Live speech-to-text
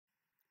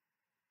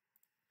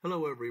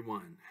Hello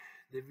everyone.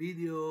 The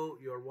video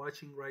you're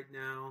watching right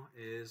now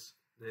is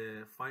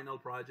the final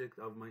project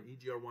of my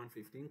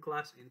EGR115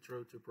 class,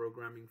 Intro to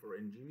Programming for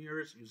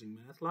Engineers using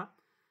MATLAB,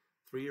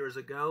 3 years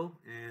ago,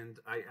 and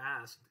I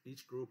asked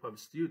each group of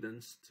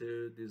students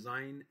to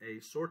design a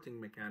sorting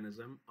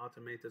mechanism,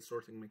 automated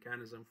sorting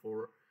mechanism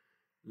for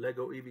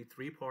Lego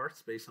EV3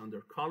 parts based on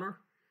their color,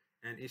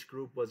 and each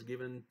group was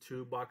given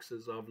 2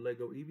 boxes of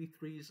Lego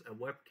EV3s, a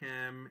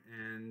webcam,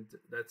 and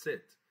that's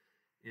it.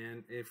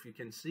 And if you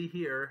can see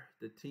here,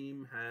 the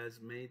team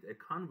has made a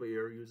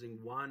conveyor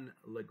using one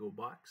Lego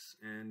box,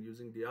 and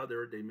using the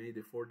other, they made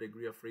a 4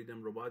 degree of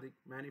freedom robotic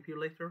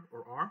manipulator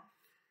or arm.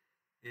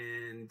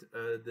 And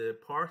the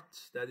part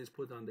that is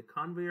put on the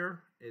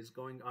conveyor is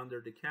going under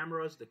the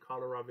cameras. The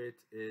color of it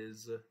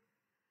is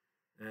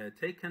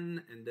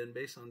taken, and then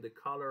based on the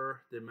color,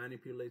 the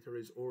manipulator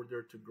is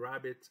ordered to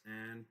grab it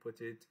and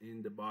put it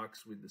in the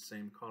box with the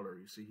same color.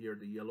 You see here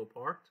the yellow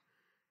part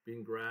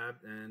being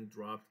grabbed and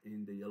dropped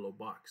in the yellow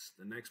box.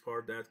 The next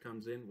part that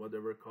comes in,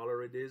 whatever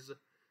color it is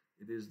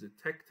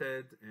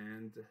detected,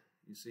 and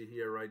you see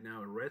here right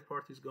now a red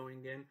part is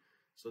going in,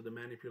 so the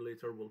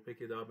manipulator will pick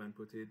it up and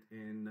put it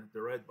in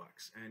the red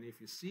box. And if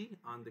you see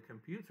on the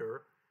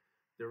computer,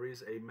 there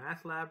is a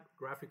MATLAB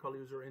graphical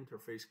user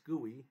interface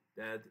GUI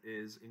that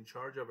is in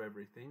charge of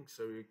everything.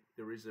 So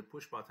there is a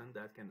push button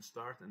that can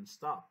start and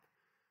stop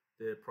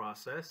the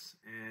process,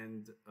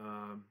 and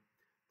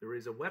there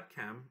is a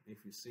webcam,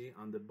 if you see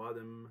on the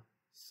bottom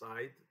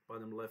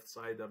left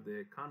side of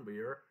the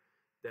conveyor,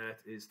 that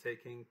is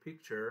taking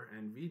picture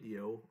and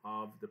video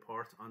of the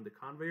part on the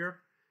conveyor.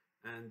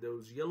 And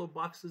those yellow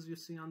boxes you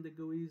see on the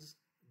GUIs,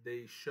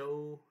 they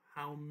show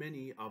how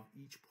many of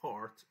each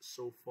part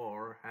so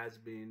far has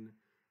been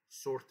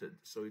sorted.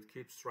 So it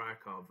keeps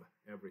track of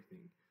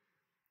everything.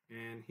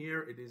 And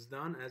here it is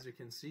done, as you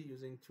can see,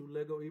 using 2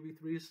 Lego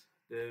EV3s,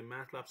 the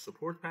MATLAB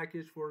support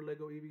package for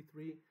Lego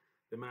EV3,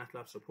 the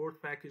MATLAB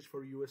support package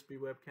for USB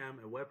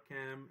webcam, a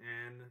webcam,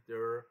 and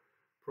their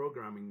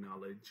programming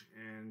knowledge.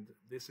 And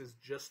this is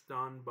just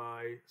done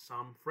by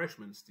some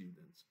freshman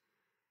students.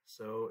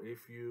 So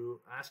if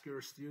you ask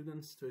your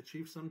students to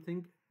achieve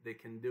something, they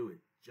can do it.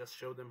 Just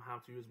show them how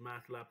to use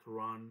MATLAB to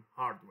run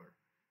hardware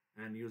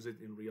and use it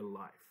in real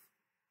life.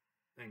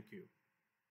 Thank you.